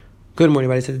Good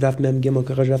morning, everybody. Said Daf Mem Gimel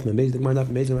Kachaj Daf Mem Beis. The Gemara Daf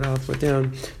Mem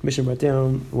Beis brought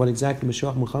down what exactly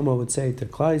Mashiach Muhammad would say to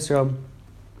Klal Yisrael,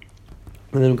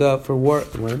 and then go out for war.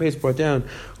 The Gemara Beis brought down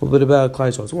a little bit about Klal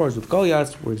Yisrael's wars with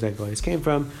Goliath, where exactly Goliath came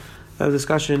from. A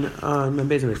discussion on Mem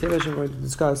Beis and Beis. We're going to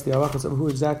discuss the halachas of who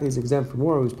exactly is exempt from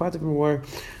war, who's part from war.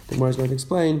 The Gemara is going to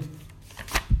explain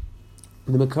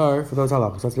the makar for those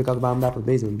halachas. Let's look at the bottom of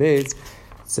Beis and Beis.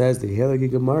 Says the Hilagi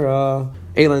Gemara.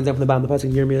 A line down from the bottom. The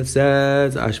pasuk Yirmiyah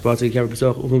says, "Ashpatzi kever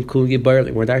pesach ulum kul gibar."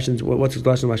 Like more actions. What's the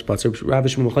lashon of Ashpatzi? Rabbi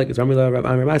Shmuel Chalek. It's Ramila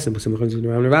Rabbi Amir Masim. Pusim Chunzin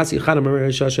Rabbi Ravasi. Chadam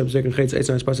Rabbi Shashem Zekin Chayitz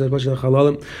Eitzan Ashpatzi Ashpatzi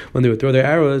Chalalim. When they would throw their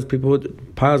arrows, people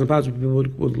would piles and piles. People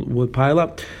would pile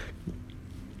up.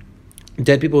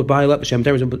 Dead people would pile up.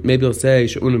 Maybe they'll say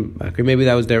maybe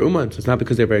that was their uman. So it's not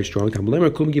because they're very strong. So the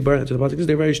pasuk is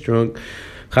they're very strong.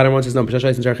 Chadam wants his number. When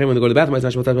they go to the bathroom, it's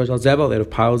not zevel. They have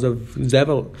piles of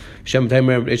zevel. Shem time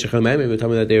would tell me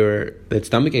that they were that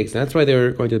stomach aches. And that's why they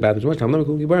were going to the bathroom.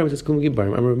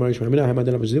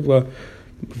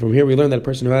 From here we learn that a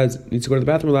person who needs to go to the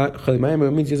bathroom a lot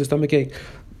means he has a stomach ache.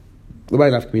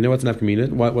 What's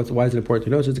nafkamina? Why is it important to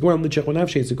know? So it's to go on the check one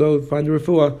nafshe. It's to go find the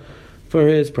refuah for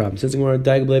his problem. Since we're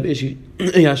diaglib issue,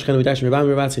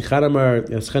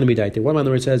 one man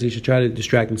the word says he should try to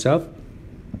distract himself.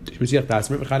 Some people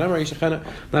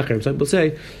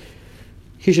say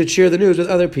he should share the news with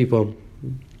other people.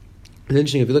 It's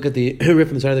interesting if you look at the rip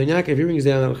from the side of the Yaakov, if he rings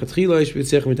down, if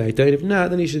not,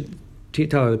 then he should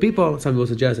tell other people. Some people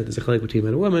suggest that there's a chalik between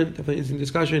man and woman. Definitely interesting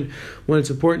discussion. When it's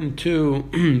important to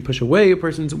push away a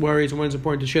person's worries, and when it's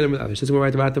important to share them with others. Since we're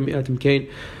right about them,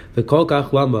 the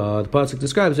kolkach lama, the pasuk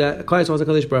describes that Klal Yisrael is a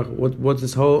Kadosh Baruch Hu. What's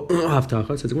this whole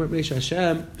haftacha? It says Bnei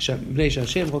Hashem,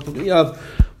 because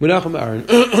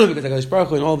Kadosh Baruch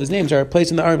Hu and all of his names are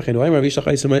placed in the Aron. All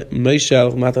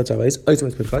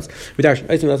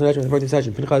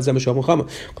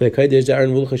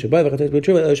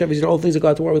things that go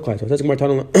out to war with Klal.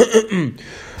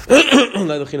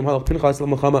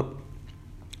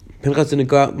 Pinchas didn't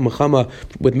go out Muhammad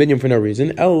with Midian for no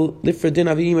reason. El lifra din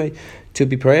avimei, to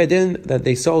be pariah din that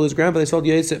they sold his grandfather. They sold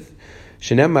Yosef.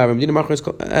 Shenemar the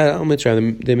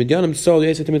Midianim sold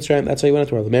Yosef to Mitzrayim. That's how he went out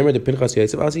to war. Remember the Pinchas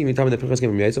Yosef. Also, you tell me that Pinchas came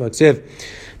from Yosef. Like Siv,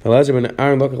 Elazar ben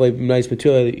Aaron lokachle nice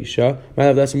Betula Isha. Might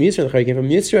have that's from Yisrael. The came from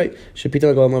Yisrael.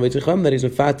 Shepita Galam Vetzcham. That he's a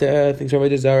fat things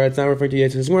over Zara. It's not referring to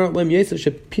Yosef. It's more Lem Yosef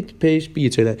Shepit Peish be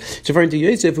Yitzray. That it's referring to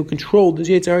Yosef who controlled the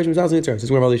Yitzray. He was also Yitzray. It's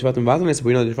more about the Shvatim Vazim. So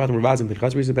we know the Shvatim Vazim.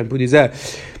 Pinchas recently Ben Pudizah.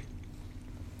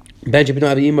 Ben Shepit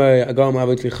Avimai Agam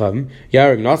Avotlicham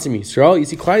Yarag Nasim Yisrael. You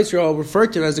see, Klal Yisrael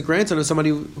referred to him as the grandson of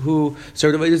somebody who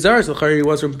served the Zara. So he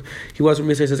was from Yisrael.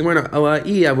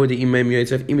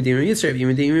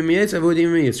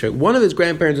 Says one of his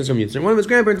grandparents is from Yisrael. One of his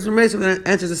grandparents is from Yisrael. Then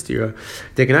answers the stira.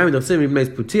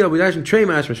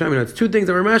 It's two things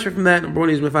that were mashed from that. Number one,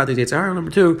 he's Mefatis Yitzhar.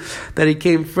 Number two, that he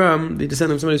came from the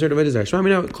descendant of somebody who served the Zara. Shmami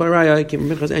now Klaraya came from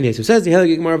Pinchas and Yosef. Says the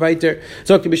Helig Gemara Vayter.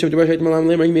 Zok to Bishop to Bershait Malam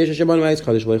Lemar Yimesha Shaban Vayis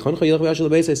Kadosh.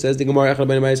 Says the Gemara,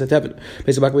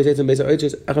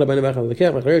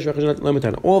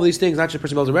 all of these things, not just a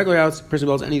person builds a regular house, a person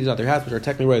builds any of these other houses, which are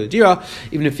technically right the dira,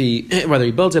 even if whether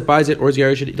he builds it, buys it, or is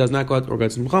Yerush, he does not go out, or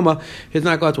goes to Muhammad, he does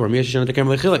not go out to war.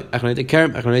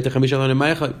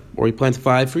 Or he plants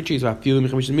 5 fruit trees,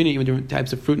 even different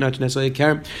types of fruit, not necessarily a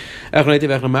kerem.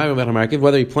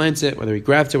 Whether he plants it, whether he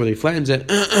grafts it, whether he flattens it.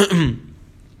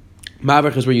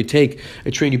 Mavrich is where you take a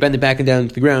tree and you bend it back and down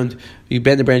to the ground. You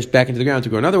bend the branch back into the ground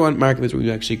to grow another one. Markiv is where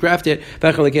you actually graft it.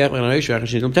 Again, same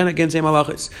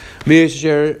halachas.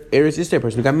 Eris is a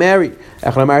person who got married.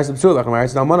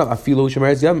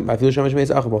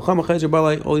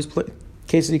 All these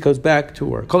cases he goes back to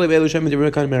work. All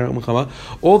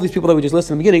these people that we just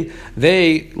listed in the beginning,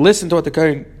 they listen to what the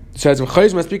Kohen says.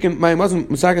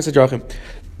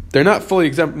 They're not fully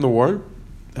exempt from the war.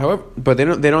 However, but they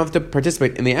don't have to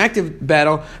participate in the active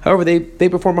battle. However, they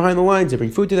perform behind the lines. They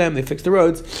bring food to them. They fix the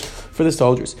roads for the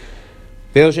soldiers.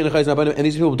 And these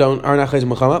people are not chayz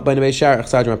Muhammad.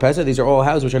 These are all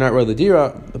houses which are not really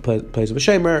dira, a place of a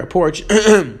shamer, a porch.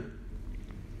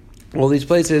 All these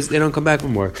places, they don't come back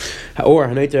from war. Or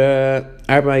 5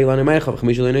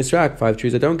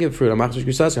 trees that don't give fruit.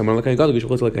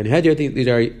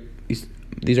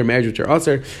 These are marriages which are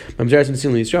also. A person who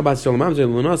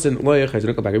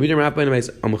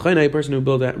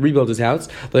rebuilds his house,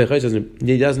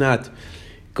 he does not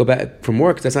go back from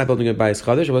work. That's not building it by his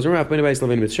chadash. And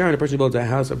a person who builds a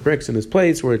house of bricks in this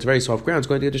place where it's very soft ground, it's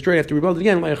going to get destroyed. Have to rebuild it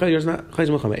again.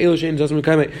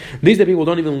 These people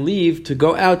don't even leave to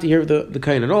go out to hear the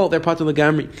kain at all. They're part of the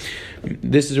gamri.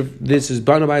 This is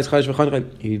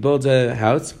Barnabai. He builds a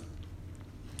house.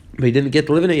 but he didn't get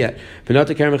to live in it yet.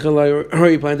 Or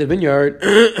he planted a vineyard,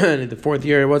 and in the 4th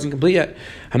year it wasn't complete yet.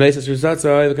 Because the mitzvah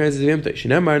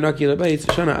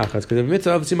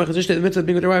of simach the mitzvah of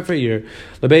being with their wife for a year.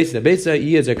 The beisa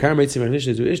is a karmite simach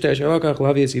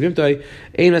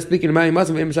ain't not speaking about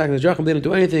Muslim, they don't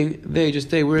do anything, they just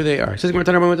stay where they are. Says we're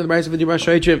talking about the price of the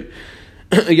Shaitim.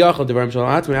 Yachal Devarim Shal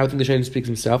Atzman. I would think the Shaitim speaks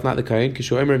himself, not the Kain.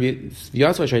 Kishoimer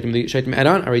Vyasva Shaitim. The Shaitim add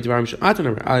on. Ari Devarim Shal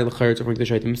Atzman. I Lachar according to the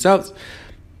Shaitim themselves.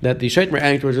 That the Shaitim are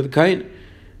adding towards the Kain.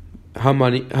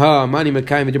 Mani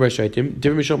Mekayim V'Dibra Shaitim.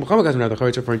 Different Mishach Muchama Kazan. The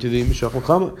Charetz referring to the Mishach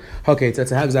Muchama. Okay, so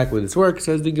that's how exactly this works.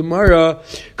 Says the Gemara.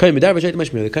 Kain V'Dibra Shaitim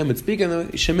Mashmir. The Kain would speak, and the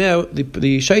Shemel, the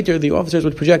Shaiter, the officers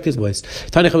would project his voice.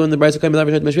 Tani Chavon the Brayso Kain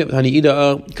V'Dibra Shaitim Mashmir. Tani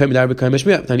Ida Kain V'Dibra Kain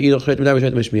Mashmir. Tani Ida Shaitim V'Dibra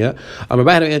Shaitim Mashmir.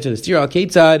 Rabbi had to answer this. Tira Al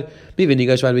Ketzad. From the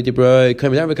beginning,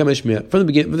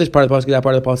 for this part of the pasuk, that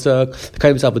part of the pasuk, the Kain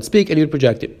himself would speak and he would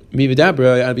project it. Okay,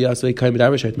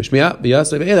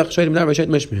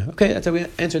 that's how we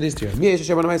answer these two.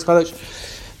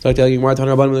 So I tell you, Mar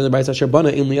Tanah Rabbanim the Bais Asher Bana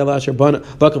in Liela Asher Bana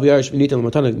Lakav Yarish Benita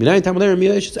Matana Minayin Tamaler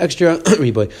Miyash extra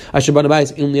reboy Asher Bana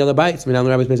Bais in Liela Bais Minan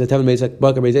Rabbis Bais Tevin Bais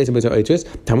Bakar Bais and Bais Oitis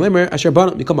Tamaler Asher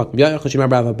Bana become up Miyah Chashimar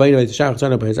Brava Bain Bais Shach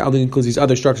Sana Bais I'll include these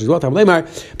other structures as well. Tamaler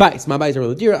Bais my Bais are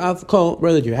Reladir Av Kol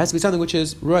Reladir has to be something which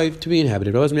is ripe to be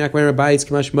inhabited. Otherwise Miyak Mara Bais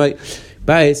Kamash Mai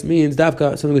Bais means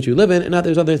Davka something which you live in and not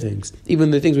there's other things. Even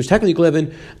the things which technically you live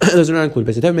in those are not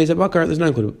included. Bais Tevin Bais Bakar there's not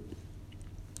included.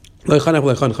 What's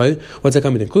that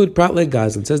coming to include? Pratle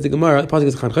Gazan. Says the Gemara,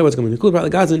 what's coming to include? Pratle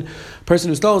Gazan, person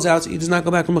who stole his house, he does not go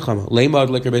back from Mechama. Leimag,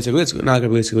 liquor, basically, it's not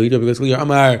basically, basically,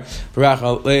 Amar,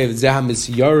 Barachal, Lev, Zaham,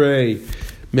 Yare.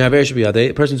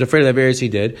 The person's afraid of the Averis he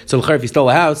did. So if he stole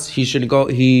a house, he should go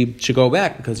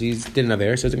back because he didn't have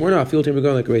Averis. So it's like, we're not feel him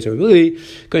going like a racer. Really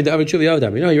going to Avar Tshuva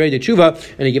Yodam. You know, you're ready to Tshuva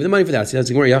and he gave the money for that. So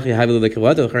that's like,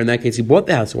 in that case he bought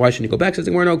the house. So why shouldn't he go back? So it's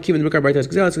like, we're no keeping the Mikar Baitas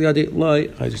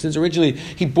Gazela. Since originally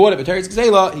he bought it with Teres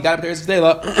Gazela, he got it with Teres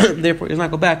Gazela, therefore he does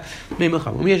not go back. Says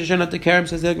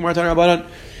the Gemara Tanah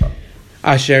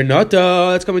Asher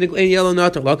Nata, it's coming to yellow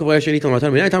Nata. Lakav Asher Nita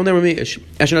Matan. I tell them Asher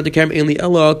Nata Kerem only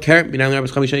Ella Kerem. Minan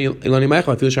Rabbis Chamisha Elani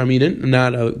Meichel. I feel Sharminin,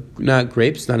 not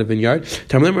grapes, not a vineyard.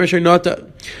 Tell them Asher Nata.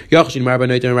 Yachshin Marba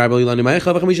Nata and Rabbi Elani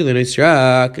Meichel. Chamisha Elani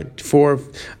Strak. 4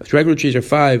 regular trees are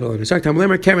 5. Elani Strak. Tell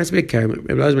them Kerem has to be a Kerem.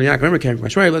 Remember Kerem.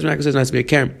 Mashmari Lesman says it has to be a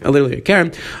Kerem. Literally a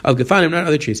Kerem of Gefanim, not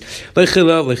other trees.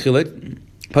 Lechilat.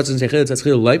 Patzin Sechilat. That's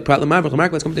Chil light. Prat Lamav.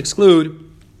 Lamark. Let's come to exclude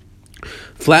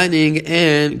flattening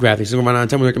and graphics. So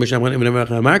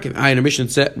I in a mission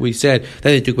set we said that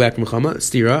they took back from Chama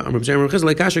Stira. It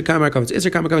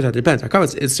depends.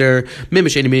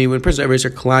 When a person ever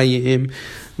klayim,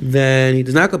 then he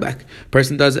does not go back.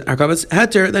 Person does Harkavas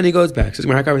Heter, then he goes back. Says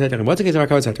Harkavas Heter. What's the case of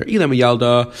Harkavas Heter? Ilam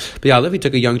Yalda, if he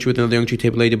took a young tree with another young tree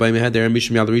tabulated by him there and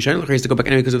Mishim Yalda Rishan, he has to go back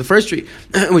anyway because of the first tree,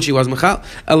 which he was Machal.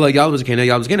 Ella Yalda was a Kana,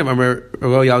 Yalda was a Kana.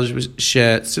 Yalda was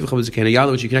Sivcha was a Kana,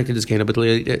 Yalda which you connected to this Kana, but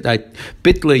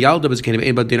Bitla Yalda was a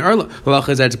Kana, but Din Arla. Well,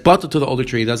 it's bottled to the older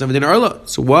tree, it doesn't have Din Arla.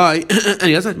 So why? And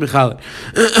he doesn't have Machal.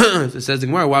 So it says the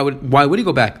Gemara, why would he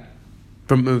go back?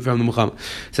 From the Muhammad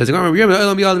says the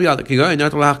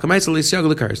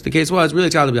case was really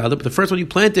but the first one you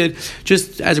planted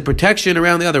just as a protection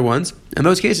around the other ones. In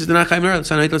those cases, they're not chayim early.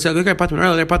 So they're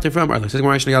patur from early. Says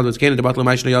what's the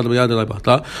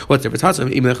difference?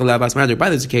 Even by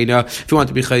the zakena, if you want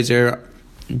to be chayzer,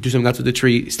 do some guts with the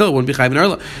tree, still it wouldn't be chayim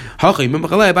early.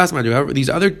 However, these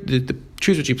other the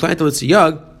trees which you planted, let's see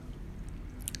yag.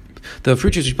 The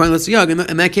fruit trees which plant let's yag.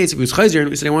 In that case, if it was chayzer and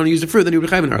we said I want to use the fruit, then you would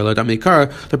be chayvin arla.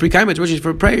 Damekar the pre-kaimach, which is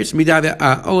for prayers. Midave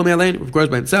olam elain grows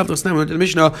by itself. Let's now the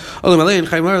Mishnah olam elain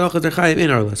chayvin arla. They're chayv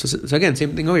in arla. So again,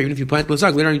 same thing over here. Even if you plant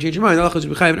l'sag, later on you change your mind. Allah will be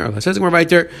chayv in arla. Says more right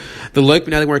there. The like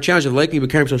now that we're challenged. The like you be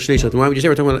karim shel shnei shutfin. Why would you say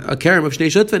we're talking about a karim of shnei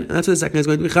shutfin? And that's what the second is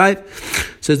going to be chayv.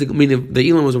 Says the meaning the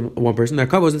elam was one person. The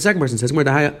kavod was the second person. Says more the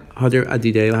hadir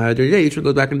adidei hadir adidei. Each one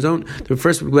goes back in his own. The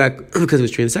first would go back because of his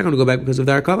tree. The second would go back because of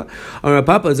their kavod. Or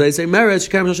papa, as I say, marriage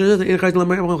karim shel.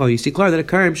 You see clear that a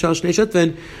karim shal shnei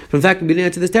shutfin. From fact,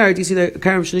 beginning to this tarot, you see that a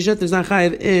karim shnei shutfin is not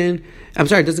chayiv in. I'm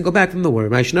sorry, it doesn't go back from the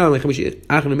word. And I,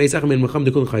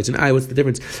 what's the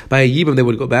difference? By a yibam, they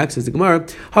would go back. Says the Gemara. In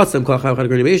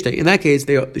that case,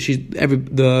 the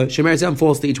shemer itself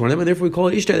falls to each one of them, and therefore we call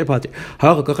it ishtay. They're pater.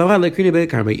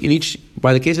 In each,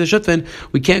 by the case of the shutfin,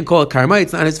 we can't call it karmite.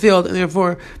 It's not his field, and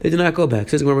therefore they do not go back.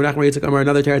 Says the Gemara. We're talking about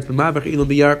another tarot. We're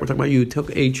talking about you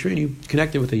took a tree and you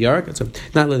connected with a yark. It's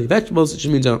not literally vegetables. It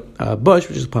just means a bush,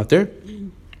 which is pater.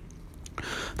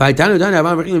 So again, same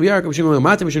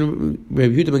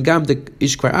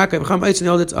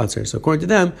according to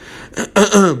them,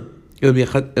 it would be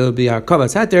a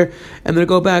kavas hater, and then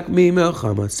go back mi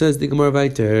melchama. Says the Gemara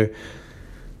weiter.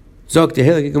 Zog the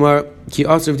Hilik Gemara, Ki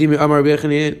Asif Dimi Amar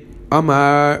Bechani,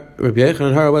 Amar Rabbi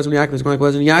Yechon, Har was Yaakov, is going like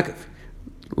was in Yaakov.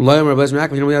 Loyam Rabbi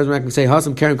Yaakov, you know what I say,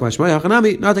 Hasam Karen Kamashmai,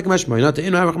 Hachanami, not the Kamashmai, not the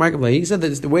Inah Markavla. He said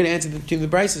that the way to answer between the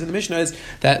Bryces and the Mishnah is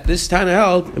that this Tana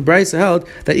held, Bryce held,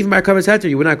 that even by Kavas Heter,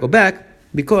 you would not go back.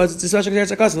 Because it's a such a clear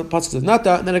sarcasm, the pasuk says not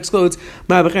that, and then excludes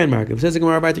ma'avechen markev. Says the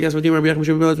Gemara about the Yasmadim Rabbi Yechon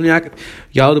Shuvim Yaakov.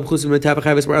 Yalda b'chusim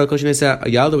metavach where Koshin is a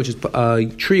yalda, which is a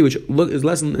tree which is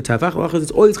less than a tavach.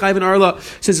 It's always chayv in arla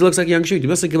since it looks like a young tree. You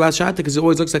must like last shot because it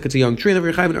always looks like it's a young tree. And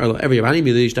every chayv in arla every year.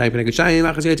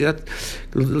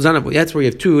 That's where you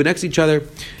have two next to each other,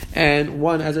 and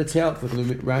one has a tail.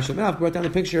 Rashi Mouth brought down a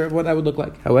picture of what that would look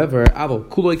like. However, Avo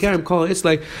Kuloi Karim call it's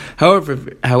like.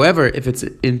 However, if it's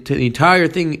into the entire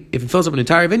thing, if it fills up an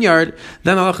entire vineyard,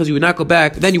 then halachas you would not go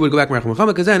back. Then you would go back Merach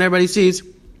Muhammad because then everybody sees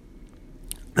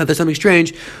that there's something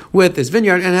strange with this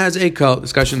vineyard and has a kol.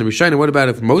 Discussion in the Rishonim. What about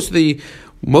if most of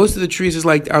the trees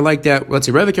are like that? Let's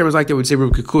say Reva is like that. Would say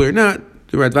Reb Kikul or not?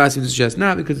 The Radvasi would suggest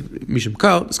not because Mishum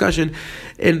Kol. Discussion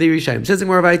in the Rishonim. Says the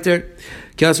more weiter.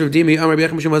 Kilas Rav Dimi Amar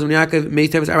Becham Mishum Mazon Yaakov Meis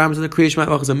Tevis Arams in the Kriyishma.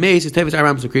 Halachas a Meis is Tevis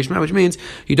Arams in the Kriyishma, which means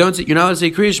you're not allowed to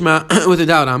say Kriyishma with a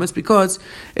doubt Amas because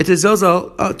it's a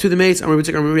zilzal to the Meis. Amar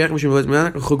Becham Mishum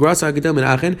Mazon Yaakov Chugrasa Gedel Min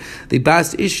Achen the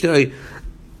Bas Ishtoi.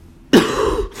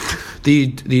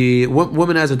 The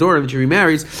woman has a daughter that she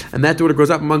remarries, and that daughter grows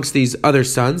up amongst these other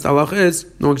sons. Allah is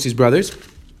amongst these brothers.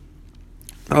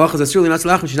 Allah is surely not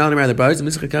salach. She's not married the brothers,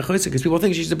 because people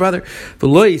think she's the brother. But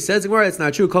Loi says it's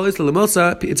not true.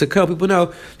 It's a kol. People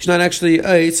know she's not actually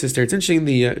a sister. It's interesting.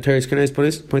 The Teres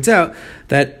Kanais points out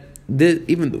that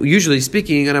even usually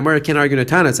speaking, and Amar can't argue in a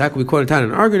Tana. So how can we quote a Tana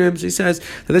and argue him? So he says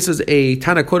that this was a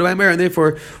Tana quoted by Amar, and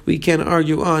therefore we can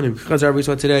argue on him. Chazar we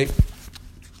saw today.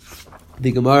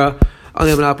 The Gemara. On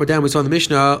the up or down, we saw in the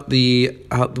Mishnah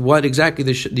what exactly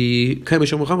the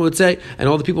Kaimash Muhammad would say, and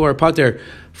all the people who are pater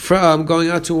from going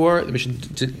out to war. The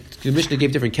Mishnah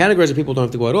gave different categories of people who don't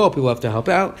have to go at all. People have to help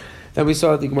out. Then we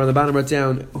saw the Gemara on the bottom wrote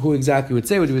down who exactly would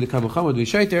say would be the Kaimash Muhammad, would be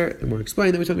Shaiter. The more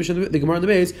explained. Then we saw the Mishnah, the Gemara on the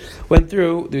base went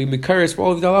through the Mikaris for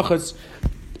all of the halachas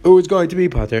who is going to be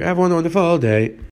pater. Everyone, a wonderful day.